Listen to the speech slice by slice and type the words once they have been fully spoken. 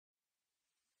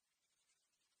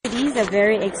It is a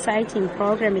very exciting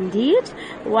program indeed.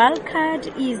 Wild Card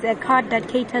is a card that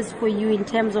caters for you in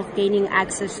terms of gaining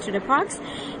access to the parks.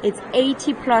 It's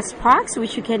 80 plus parks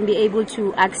which you can be able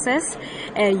to access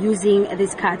using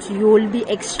this card. You will be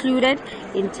excluded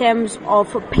in terms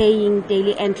of paying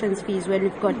daily entrance fees when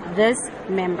we've got this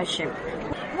membership.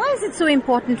 Why is it so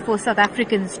important for South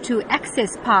Africans to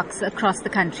access parks across the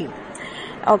country?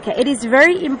 Okay, it is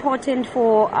very important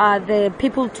for the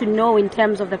people to know in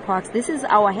terms of the parks. This is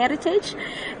our heritage.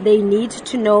 They need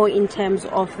to know in terms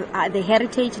of the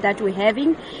heritage that we're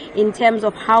having, in terms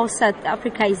of how South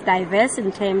Africa is diverse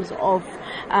in terms of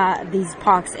these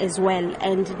parks as well.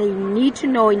 And they need to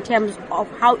know in terms of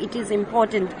how it is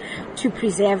important to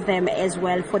preserve them as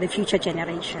well for the future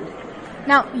generation.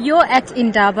 Now, you're at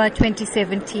Indaba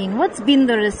 2017. What's been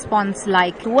the response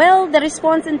like? Well, the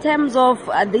response in terms of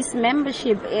this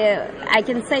membership, I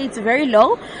can say it's very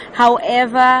low.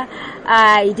 However,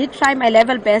 I did try my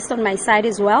level best on my side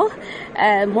as well.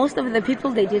 Most of the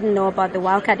people, they didn't know about the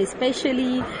wildcard,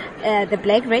 especially the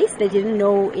black race. They didn't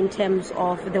know in terms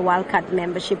of the wildcard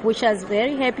membership, which I was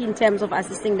very happy in terms of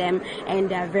assisting them, and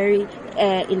they're very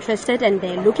interested and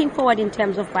they're looking forward in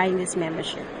terms of buying this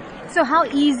membership. So how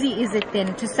easy is it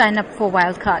then to sign up for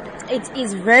Wildcard? It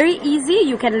is very easy.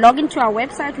 You can log into our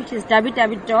website, which is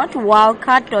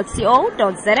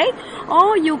www.wildcard.co.za,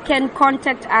 or you can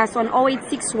contact us on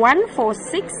 0861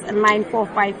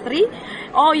 469453,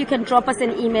 or you can drop us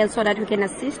an email so that we can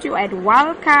assist you at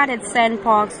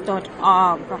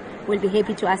wildcard@SANParks.org. We'll be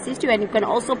happy to assist you, and you can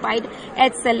also buy it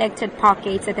at selected park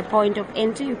gates at the point of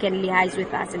entry. You can liaise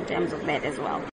with us in terms of that as well.